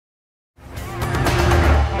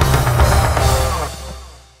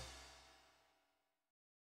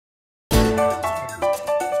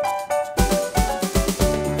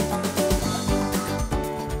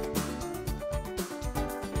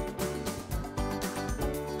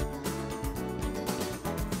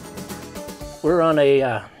We're on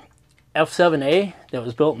a F7A that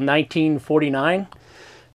was built in 1949.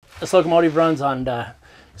 This locomotive runs on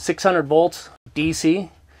 600 volts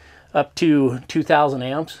DC up to 2,000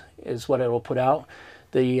 amps is what it will put out.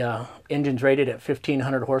 The engine's rated at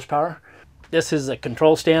 1,500 horsepower. This is a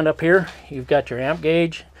control stand up here. You've got your amp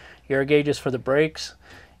gauge, your air gauges for the brakes,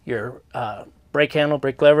 your brake handle,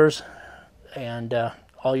 brake levers, and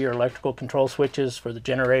all your electrical control switches for the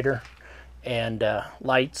generator and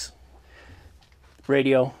lights,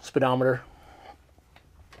 radio, speedometer.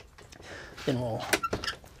 Then we'll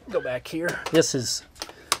go back here. This is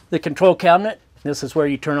the control cabinet. This is where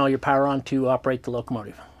you turn all your power on to operate the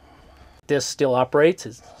locomotive. This still operates.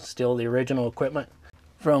 It's still the original equipment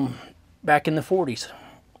from back in the 40s.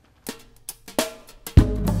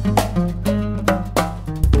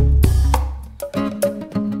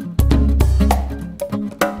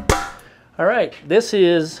 All right, this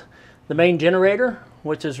is the main generator,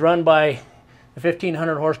 which is run by the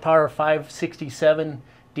 1,500 horsepower 567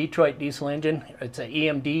 Detroit diesel engine. It's an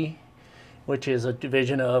EMD, which is a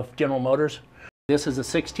division of General Motors. This is a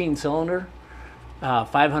 16 cylinder,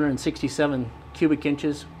 567 cubic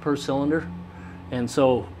inches per cylinder. And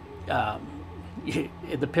so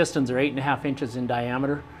the pistons are 8.5 inches in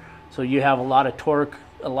diameter. So you have a lot of torque,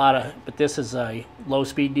 but this is a low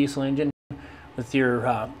speed diesel engine. With your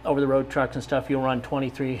over-the-road trucks and stuff, you'll run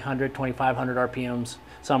 2,300, 2,500 RPMs.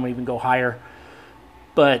 Some even go higher.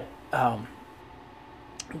 But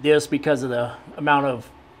this, because of the amount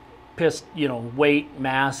of weight,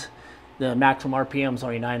 mass, the maximum RPM is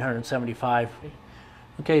only 975.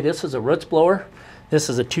 Okay, this is a roots blower. This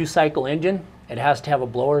is a 2-cycle engine. It has to have a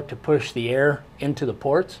blower to push the air into the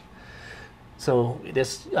ports. So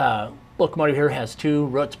this locomotive here has 2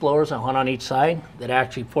 roots blowers, one on each side, that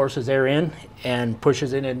actually forces air in and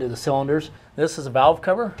pushes it into the cylinders. This is a valve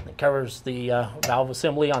cover that covers the valve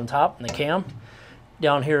assembly on top and the cam.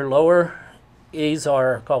 Down here lower, these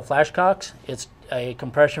are called flashcocks. It's a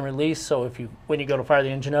compression release, so when you go to fire the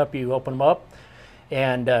engine up, you open them up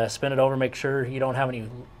and spin it over, make sure you don't have any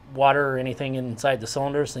water or anything inside the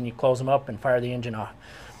cylinders, then you close them up and fire the engine off.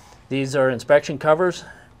 These are inspection covers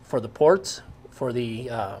for the ports for the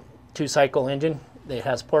 2-cycle engine. It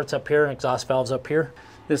has ports up here and exhaust valves up here.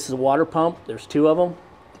 This is a water pump. There's 2 of them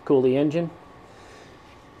to cool the engine.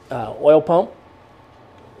 Oil pump.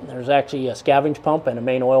 There's actually a scavenge pump and a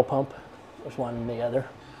main oil pump. There's one and the other.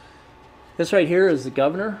 This right here is the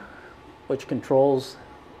governor, which controls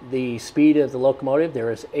the speed of the locomotive. There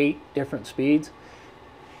is 8 different speeds,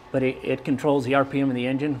 but it controls the RPM of the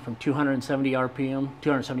engine from 270 RPM,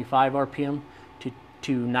 275 RPM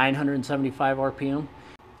to 975 RPM.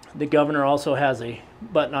 The governor also has a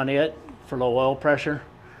button on it for low oil pressure.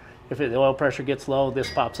 If the oil pressure gets low,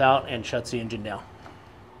 this pops out and shuts the engine down.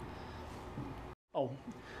 Oh,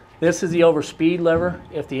 this is the overspeed lever.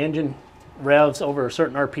 If the engine revs over a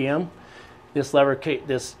certain RPM, this lever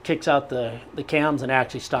kicks out the cams and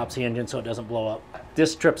actually stops the engine so it doesn't blow up.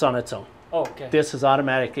 This trips on its own. Oh, okay. This is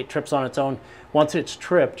automatic. It trips on its own. Once it's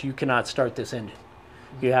tripped, you cannot start this engine.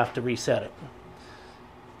 You have to reset it.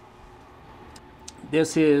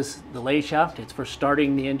 This is the lay shaft. It's for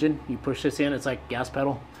starting the engine. You push this in, it's like a gas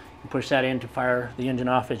pedal. You push that in to fire the engine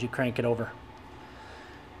off as you crank it over.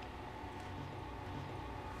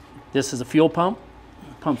 This is a fuel pump.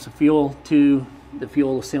 It pumps the fuel to the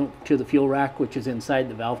fuel rack, which is inside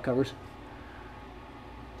the valve covers.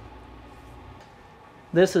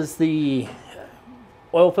 This is the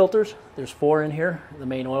oil filters. There's 4 in here, the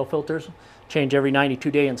main oil filters. Change every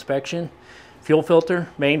 92-day inspection. Fuel filter,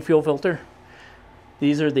 main fuel filter.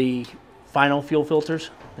 These are the final fuel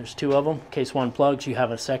filters. There's 2 of them. In case one plugs, you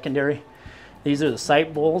have a secondary. These are the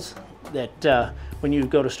sight bowls that when you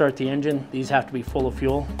go to start the engine, these have to be full of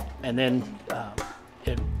fuel, and then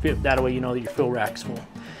that way you know that your fuel rack's full.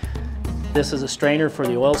 This is a strainer for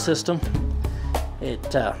the oil system. It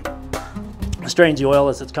strains the oil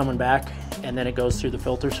as it's coming back, and then it goes through the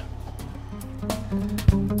filters.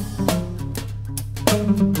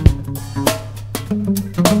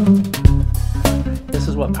 This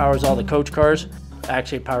is what powers all the coach cars.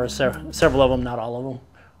 Actually, it powers several of them, not all of them.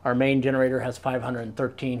 Our main generator has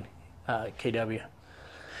 513 kW.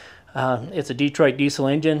 It's a Detroit diesel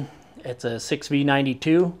engine. It's a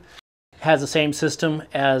 6V92. Has the same system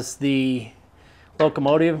as the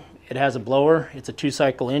locomotive. It has a blower. It's a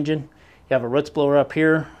 2-cycle engine. You have a roots blower up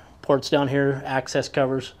here, ports down here, access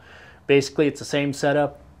covers. Basically, it's the same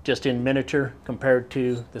setup, just in miniature compared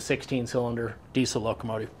to the 16-cylinder diesel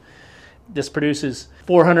locomotive. This produces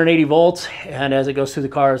 480 volts, and as it goes through the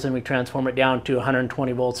cars, then we transform it down to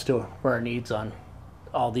 120 volts to where our needs on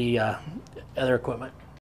all the other equipment.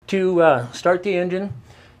 To start the engine,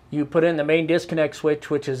 You put in the main disconnect switch,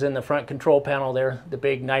 which is in the front control panel there, the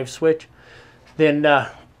big knife switch. Then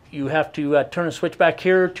you have to turn the switch back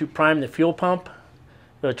here to prime the fuel pump,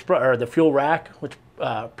 or the fuel rack, which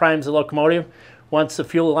primes the locomotive. Once the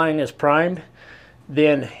fuel line is primed,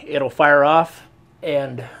 then it'll fire off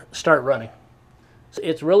and start running.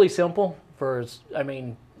 It's really simple. I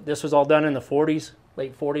mean, this was all done in the 40s,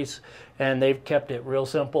 late 40s, and they've kept it real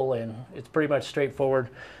simple, and it's pretty much straightforward.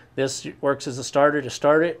 This works as a starter to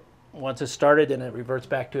start it. Once it's started, then it reverts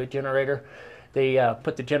back to a generator. They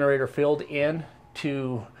put the generator field in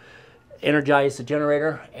to energize the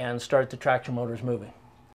generator and start the traction motors moving.